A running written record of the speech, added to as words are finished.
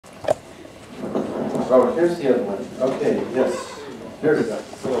Oh, here's the other one. Okay, yes. Here we go.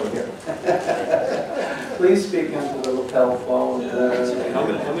 Over here. Please speak into the lapel phone.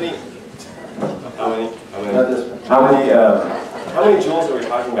 How many joules are we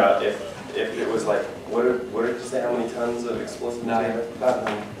talking about if it was like, what did you say, how many tons of explosive material? About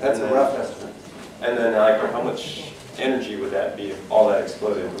 9. That's a rough estimate. And then like how much energy would that be if all that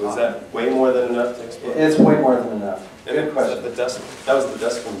exploded? Was that way more than enough to explode? It's way more than enough. And Good question. That was the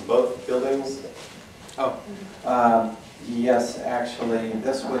dust from both buildings? Oh. Yes, actually,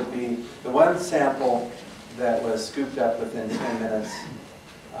 this would be the one sample that was scooped up within 10 minutes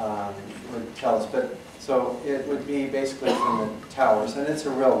would tell us. But so it would be basically from the towers, and it's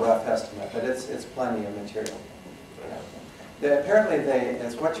a real rough estimate, but it's plenty of material. Yeah. Apparently,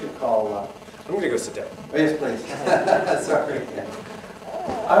 it's what you call. I'm going to go sit down. Oh, yes, please. Sorry.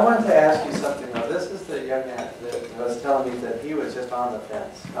 I wanted to ask you something though. This is the young man that was telling me that he was just on the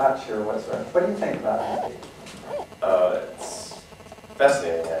fence, not sure whatsoever. What do you think about it? It's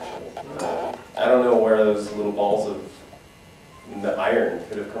fascinating, actually. I don't know where those little balls of the iron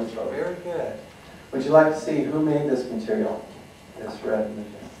could have come from. Very good. Would you like to see who made this material? This red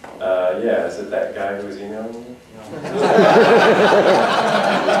material. Yeah, is it that guy who was emailing me? No.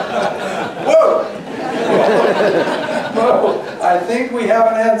 Whoa! Whoa! I think we have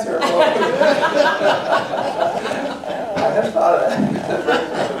an answer. I have thought of that.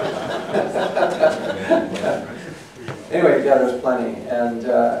 Anyway, yeah, there's plenty, and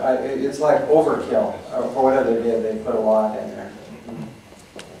it's like overkill. For whatever they did, they put a lot in there.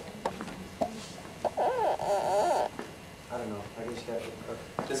 I don't know. I guess you have to cook.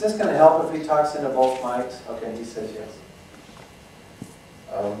 Is this going to help if he talks into both mics? Okay, he says yes.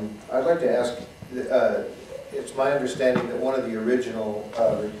 I'd like to ask, it's my understanding that one of the original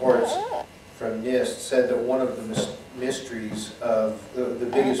reports from NIST said that one of the mysteries of, the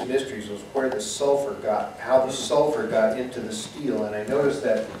biggest mysteries was where the sulfur how the sulfur got into the steel. And I noticed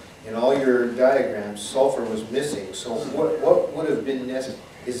that in all your diagrams, sulfur was missing. So what would have been necessary?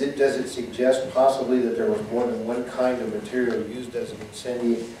 Does it suggest possibly that there was more than one kind of material used as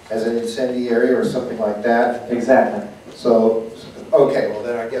an incendiary or something like that? Exactly. So, okay, well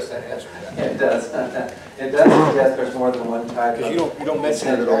then I guess that answers that. It does. It does suggest there's more than one type. Because you don't mention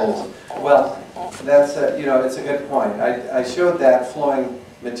it at all. Well, that's it's a good point. I showed that flowing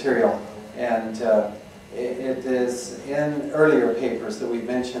material, and it is in earlier papers that we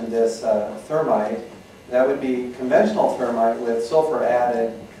mentioned this thermite. That would be conventional thermite with sulfur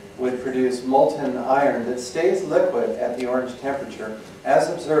added, would produce molten iron that stays liquid at the orange temperature, as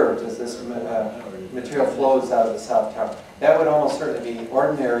observed as this material flows out of the South Tower. That would almost certainly be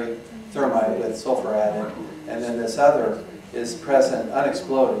ordinary thermite with sulfur added, and then this other is present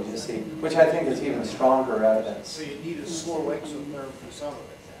unexploded, you see, which I think is even stronger evidence. So you need a slow exotherm for some of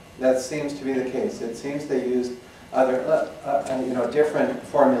it. That seems to be the case. It seems they used other, different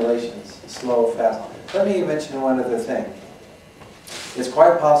formulations, slow, fast. Let me mention one other thing. It's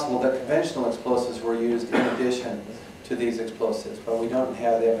quite possible that conventional explosives were used in addition to these explosives, but we don't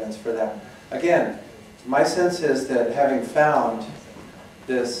have the evidence for that. Again, my sense is that having found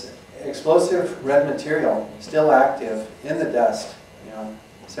this explosive red material still active in the dust,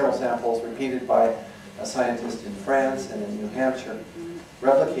 several samples repeated by a scientist in France and in New Hampshire,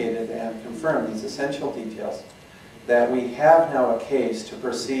 replicated and confirmed these essential details, that we have now a case to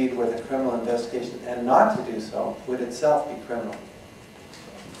proceed with a criminal investigation, and not to do so would itself be criminal.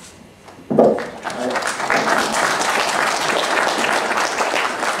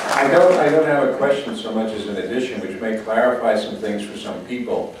 I don't have a question so much as an addition, which may clarify some things for some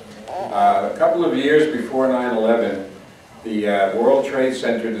people. A couple of years before 9/11, the World Trade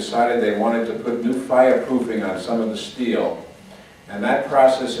Center decided they wanted to put new fireproofing on some of the steel. And that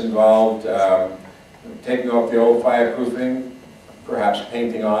process involved taking off the old fireproofing, perhaps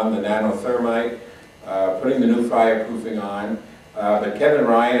painting on the nanothermite, putting the new fireproofing on. But Kevin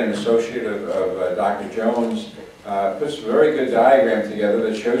Ryan, an associate of Dr. Jones, puts a very good diagram together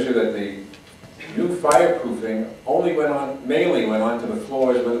that shows you that the new fireproofing mainly went onto the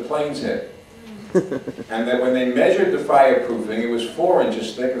floors where the planes hit. And that when they measured the fireproofing, it was 4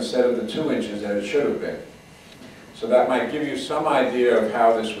 inches thick instead of the 2 inches that it should have been. So that might give you some idea of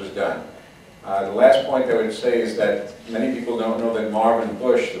how this was done. The last point I would say is that many people don't know that Marvin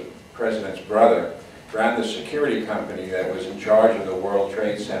Bush, the president's brother, ran the security company that was in charge of the World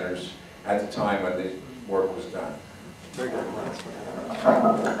Trade Centers at the time when the work was done. Very good.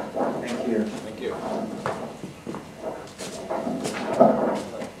 Thank you. Thank you.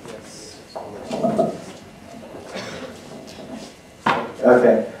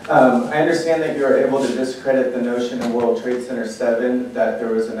 Okay. I understand that you were able to discredit the notion in World Trade Center 7 that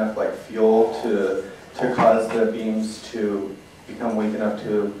there was enough fuel to to cause the beams to become weak enough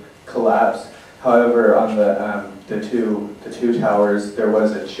to collapse. However, on the two towers, there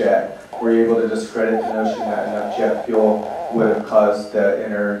was a jet. Were you able to discredit the notion that enough jet fuel would have caused the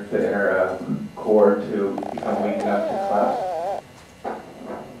inner core to become weak enough to collapse?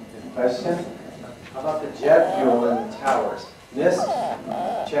 Good question. How about the jet fuel in the towers? NIST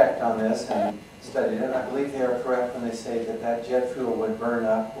checked on this and studied it. I believe they are correct when they say that that jet fuel would burn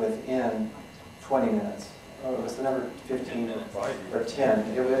up within 20 minutes. Oh, it was the number 15 or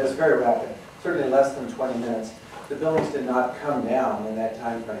 10. It was very rapid, certainly less than 20 minutes. The buildings did not come down in that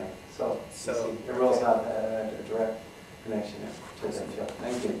time frame. So it rules out a direct connection to the fuel.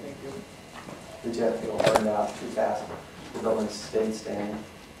 Thank you. The jet fuel burned out too fast. The buildings stayed standing.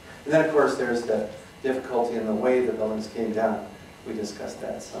 And then, of course, there's the difficulty in the way the buildings came down. We discussed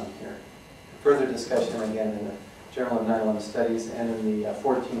that some here. Further discussion again in the Journal of 9/11 Studies and in the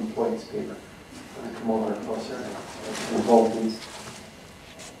 14 points paper. I'm going to come over closer and hold these.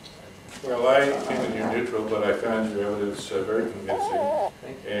 Well, I think that you're neutral, but I found your evidence very convincing,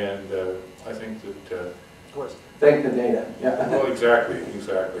 and I think that... of course. Thank the data. Yeah. Well, exactly.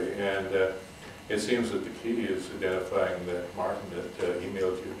 And it seems that the key is identifying that Martin that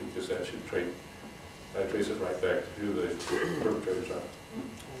emailed you, because that should trace it right back to who the perpetrators are.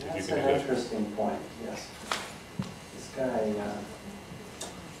 That's an interesting point, yes. This guy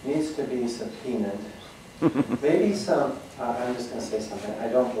needs to be subpoenaed. Maybe some, I'm just going to say something, I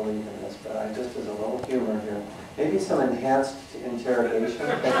don't believe in this, but I just as a little humor here, maybe some enhanced interrogation.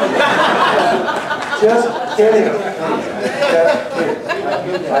 Just kidding, please. Just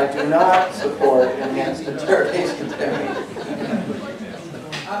kidding. I do not support enhanced interrogation techniques.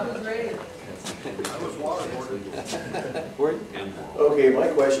 Okay, my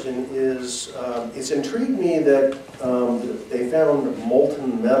question is, it's intrigued me that they found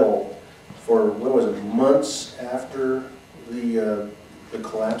molten metal for, what was it, months after the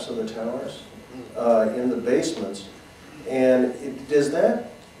collapse of the towers in the basements. And does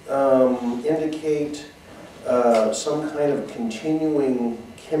that indicate some kind of continuing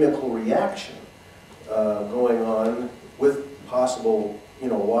chemical reaction going on with possible, a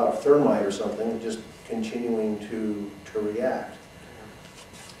lot of thermite or something, just continuing to react?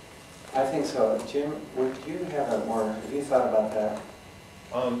 I think so. Jim, would you have have you thought about that?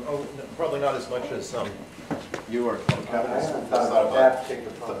 Probably not as much as you or Kevin I has haven't thought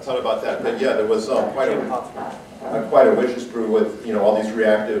about that. But yeah, there was quite a witch's brew with all these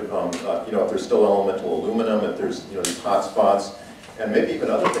reactive if there's still elemental aluminum, if there's these hot spots, and maybe even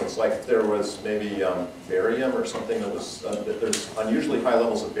other things like there was maybe barium or something that was that there's unusually high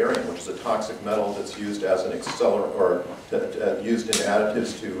levels of barium, which is a toxic metal that's used as an accelerant or used in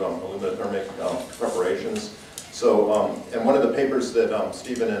additives to aluminothermic preparations. So, and one of the papers that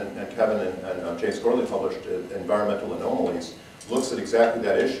Stephen and Kevin and James Gorley published, Environmental Anomalies, looks at exactly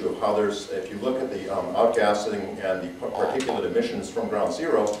that issue of how there's, if you look at the outgassing and the particulate emissions from ground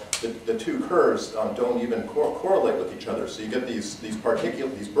zero, the two curves don't even correlate with each other. So you get these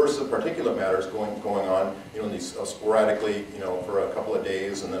bursts of particulate matters going on, these sporadically, for a couple of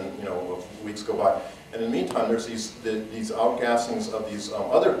days, and then weeks go by. And in the meantime, there's these outgassings of these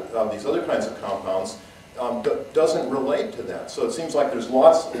other kinds of compounds. Doesn't relate to that. So it seems like there's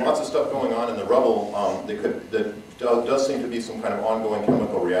lots of stuff going on in the rubble that does seem to be some kind of ongoing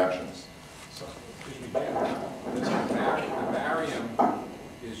chemical reactions. So. The barium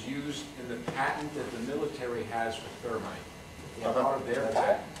is used in the patent that the military has for thermite. Part of their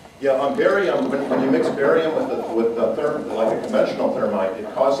patent. Yeah, on barium, when you mix barium with like a conventional thermite,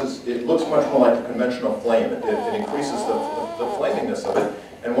 it looks much more like a conventional flame. It increases the flaminess of it.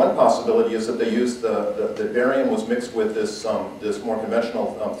 And one possibility is that they used the barium was mixed with this more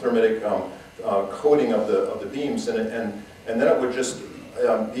conventional thermitic coating of the beams, and then it would just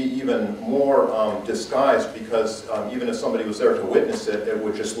be even more disguised, because even if somebody was there to witness it, it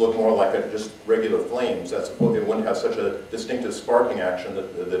would just look more like just regular flames. It wouldn't have such a distinctive sparking action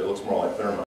that it looks more like thermite.